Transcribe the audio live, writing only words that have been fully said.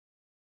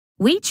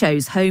We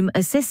chose Home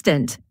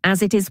Assistant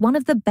as it is one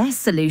of the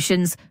best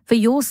solutions for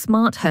your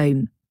smart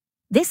home.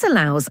 This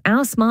allows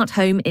our smart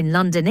home in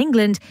London,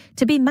 England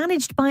to be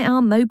managed by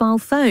our mobile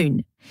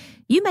phone.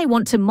 You may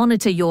want to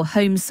monitor your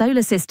home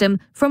solar system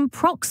from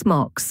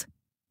Proxmox.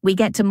 We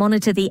get to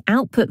monitor the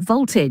output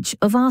voltage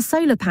of our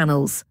solar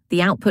panels,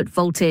 the output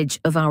voltage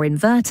of our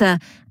inverter,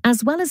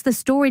 as well as the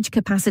storage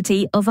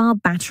capacity of our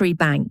battery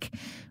bank.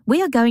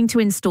 We are going to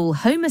install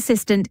Home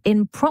Assistant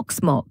in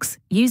Proxmox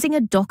using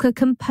a Docker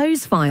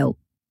Compose file.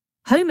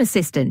 Home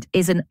Assistant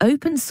is an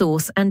open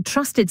source and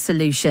trusted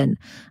solution.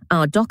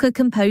 Our Docker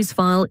Compose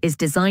file is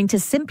designed to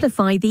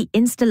simplify the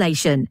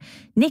installation.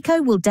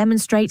 Nico will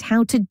demonstrate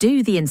how to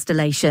do the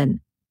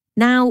installation.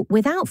 Now,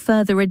 without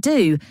further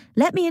ado,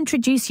 let me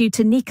introduce you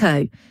to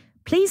Nico.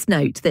 Please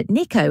note that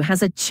Nico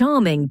has a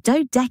charming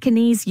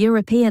Dodecanese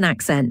European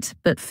accent,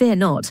 but fear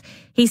not,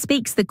 he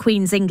speaks the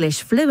Queen's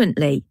English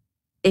fluently.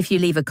 If you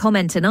leave a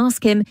comment and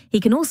ask him, he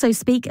can also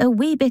speak a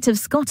wee bit of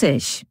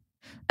Scottish.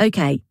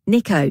 Okay,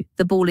 Nico,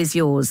 the ball is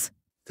yours.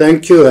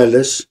 Thank you,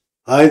 Alice.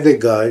 Hi there,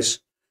 guys.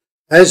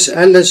 As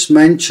Alice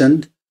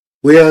mentioned,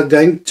 we are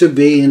going to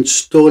be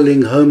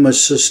installing Home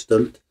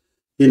Assistant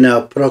in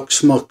our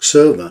Proxmox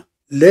server.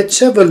 Let's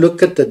have a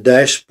look at the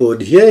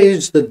dashboard. Here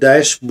is the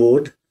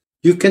dashboard.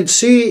 You can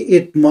see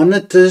it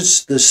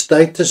monitors the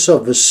status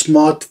of a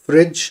smart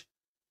fridge.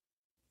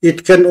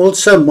 It can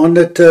also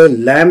monitor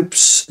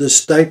lamps, the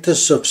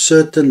status of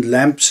certain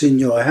lamps in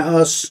your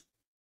house.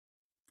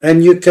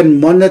 And you can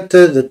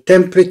monitor the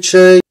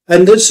temperature.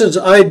 And this is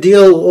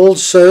ideal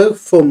also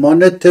for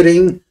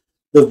monitoring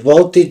the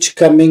voltage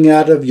coming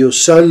out of your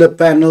solar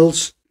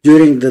panels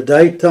during the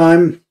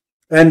daytime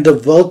and the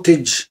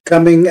voltage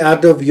coming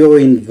out of your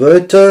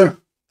inverter.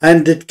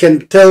 And it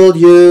can tell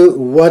you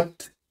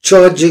what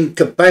charging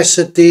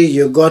capacity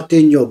you got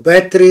in your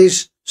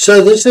batteries.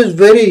 So this is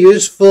very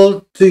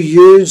useful to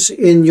use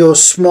in your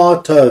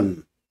smart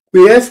home.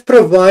 We have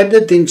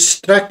provided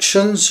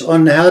instructions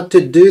on how to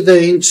do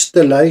the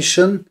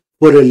installation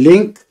for a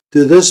link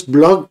to this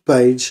blog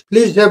page.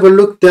 Please have a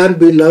look down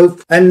below.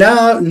 And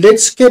now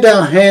let's get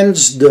our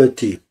hands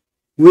dirty.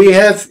 We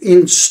have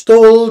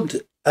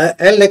installed a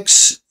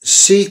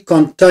LXC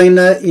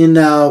container in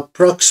our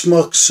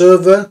Proxmox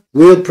server.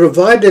 We'll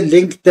provide a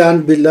link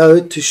down below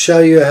to show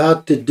you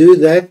how to do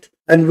that.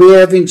 And we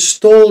have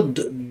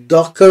installed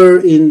Docker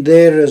in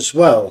there as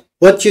well.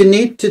 What you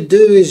need to do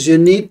is you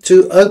need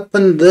to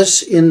open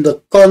this in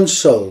the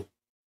console.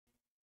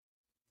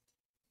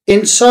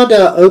 Inside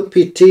our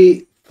OPT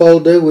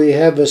folder, we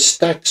have a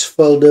stacks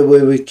folder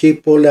where we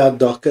keep all our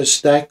Docker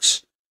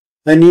stacks.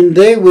 And in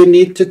there, we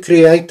need to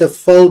create a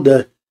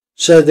folder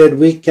so that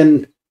we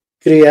can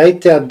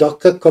create our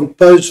Docker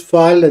Compose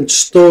file and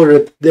store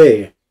it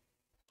there.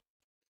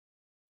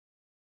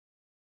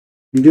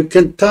 You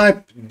can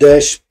type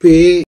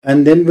 -p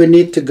and then we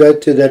need to go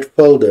to that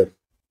folder.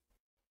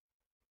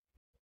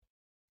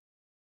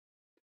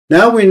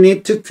 Now we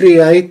need to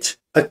create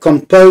a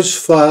Compose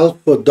file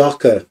for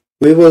Docker.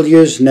 We will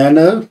use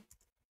nano.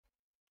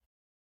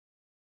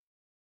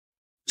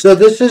 So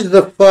this is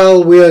the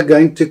file we are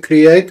going to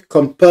create,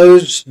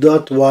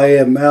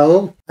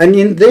 compose.yml. And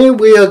in there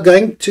we are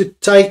going to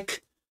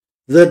take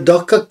the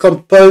Docker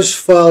Compose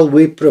file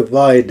we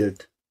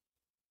provided.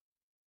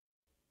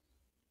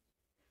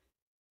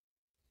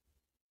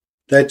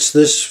 That's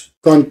this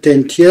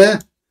content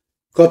here.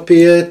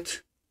 Copy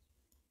it.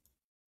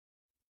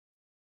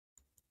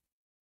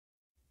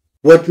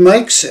 What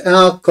makes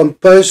our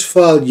Compose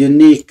file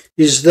unique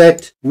is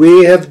that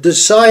we have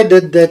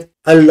decided that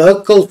a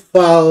local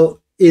file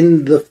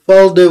in the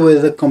folder where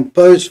the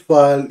Compose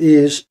file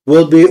is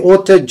will be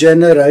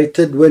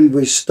auto-generated when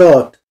we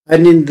start.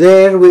 And in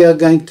there we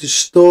are going to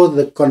store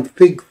the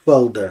config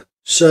folder.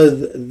 So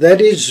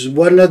that is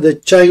one of the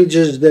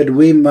changes that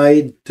we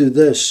made to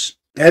this.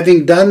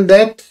 Having done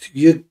that,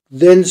 you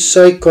then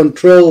say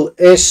Ctrl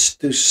S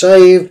to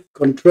save,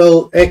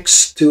 Ctrl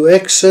X to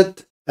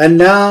exit. And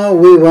now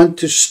we want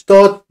to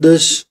start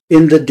this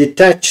in the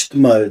detached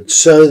mode.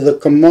 So the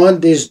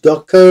command is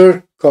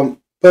docker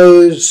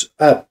compose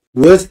up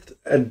with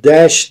a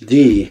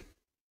 -d.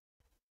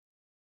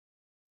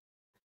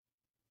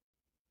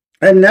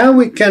 And now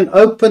we can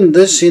open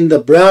this in the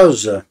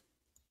browser.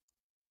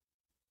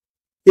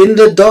 In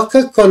the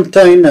Docker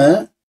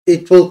container,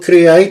 it will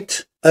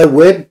create a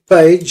web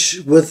page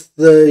with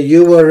the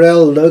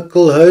URL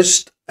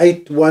localhost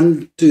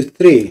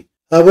 8123.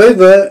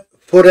 However,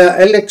 for our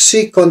LXC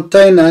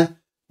container,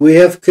 we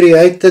have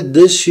created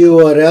this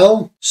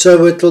URL,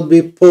 so it will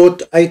be port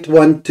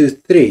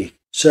 8123.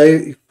 So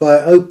if I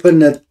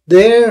open it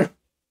there,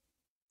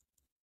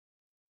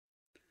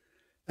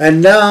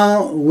 and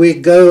now we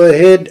go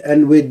ahead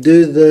and we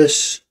do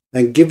this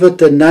and give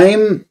it a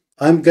name.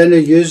 I'm going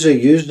to use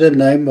a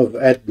username of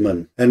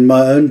admin and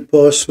my own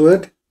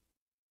password.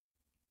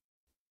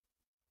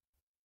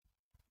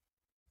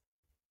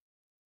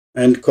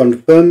 And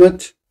confirm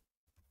it.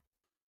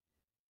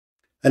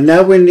 And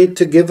now we need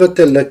to give it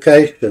a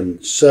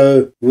location.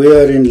 So we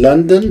are in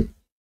London.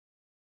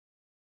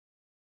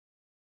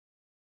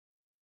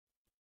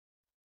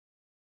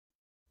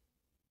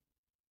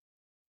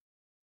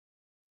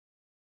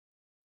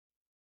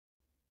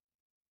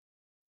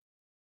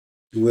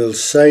 We'll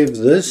save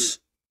this.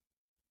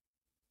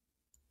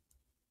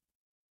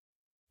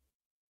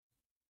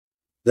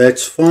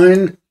 That's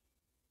fine.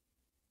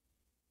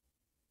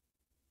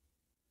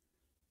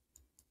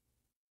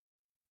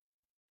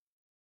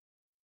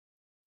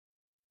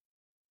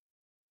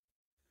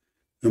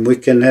 And we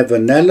can have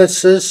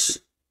analysis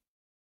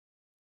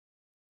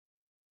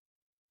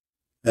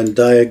and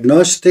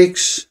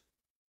diagnostics.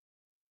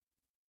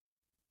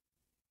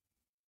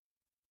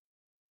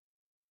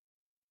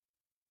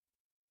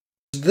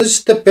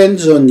 This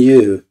depends on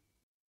you.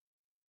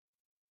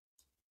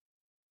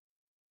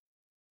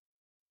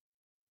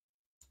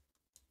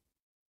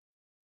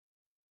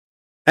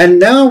 And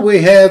now we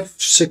have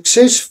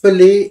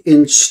successfully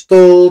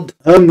installed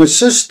Home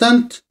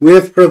Assistant. We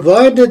have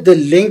provided a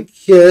link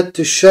here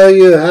to show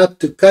you how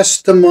to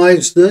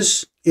customize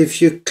this.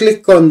 If you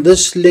click on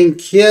this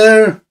link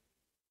here,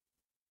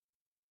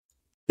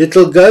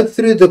 it'll go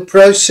through the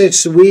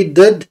process we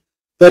did,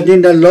 but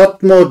in a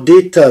lot more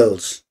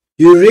details.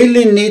 You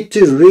really need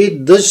to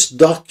read this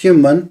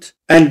document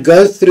and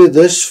go through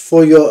this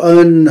for your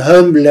own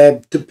home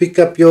lab to pick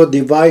up your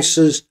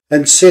devices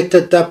and set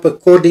it up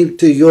according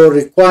to your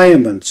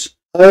requirements.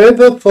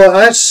 However, for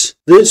us,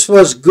 this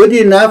was good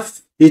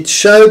enough. It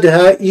showed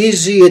how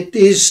easy it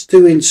is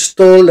to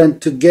install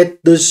and to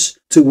get this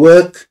to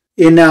work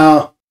in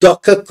our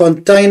Docker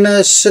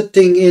container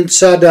sitting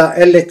inside our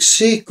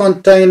LXC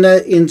container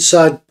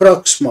inside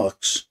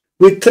Proxmox.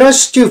 We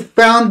trust you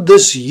found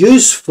this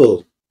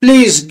useful.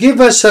 Please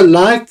give us a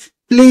like.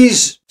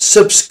 Please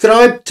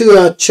subscribe to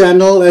our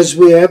channel as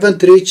we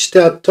haven't reached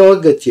our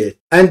target yet.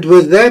 And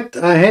with that,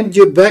 I hand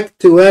you back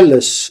to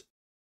Alice.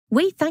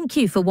 We thank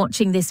you for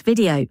watching this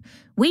video.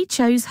 We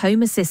chose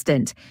Home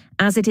Assistant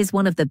as it is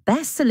one of the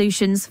best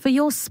solutions for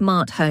your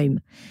smart home.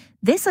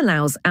 This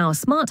allows our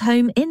smart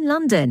home in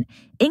London,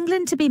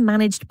 England to be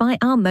managed by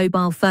our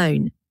mobile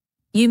phone.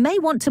 You may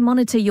want to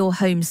monitor your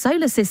home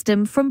solar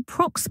system from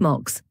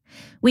Proxmox.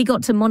 We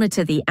got to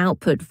monitor the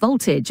output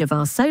voltage of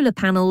our solar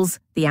panels,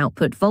 the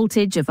output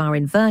voltage of our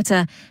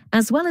inverter,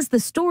 as well as the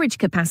storage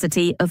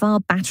capacity of our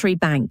battery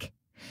bank.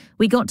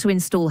 We got to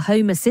install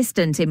Home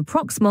Assistant in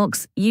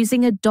Proxmox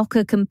using a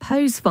Docker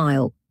Compose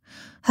file.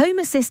 Home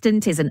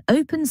Assistant is an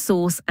open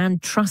source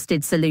and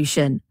trusted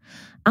solution.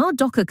 Our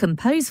Docker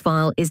Compose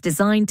file is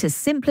designed to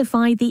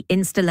simplify the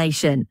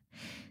installation.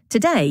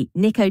 Today,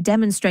 Nico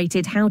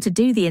demonstrated how to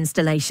do the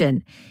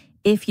installation.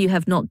 If you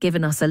have not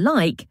given us a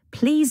like,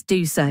 please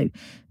do so.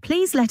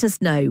 Please let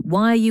us know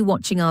why are you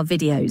watching our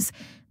videos.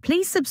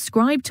 Please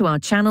subscribe to our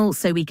channel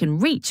so we can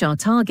reach our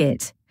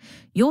target.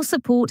 Your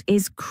support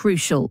is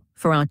crucial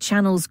for our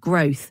channel's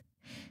growth.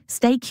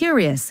 Stay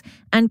curious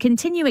and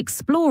continue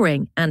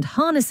exploring and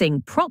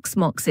harnessing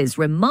Proxmox's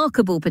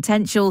remarkable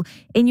potential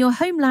in your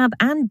home lab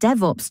and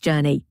DevOps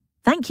journey.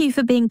 Thank you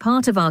for being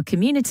part of our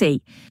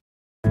community.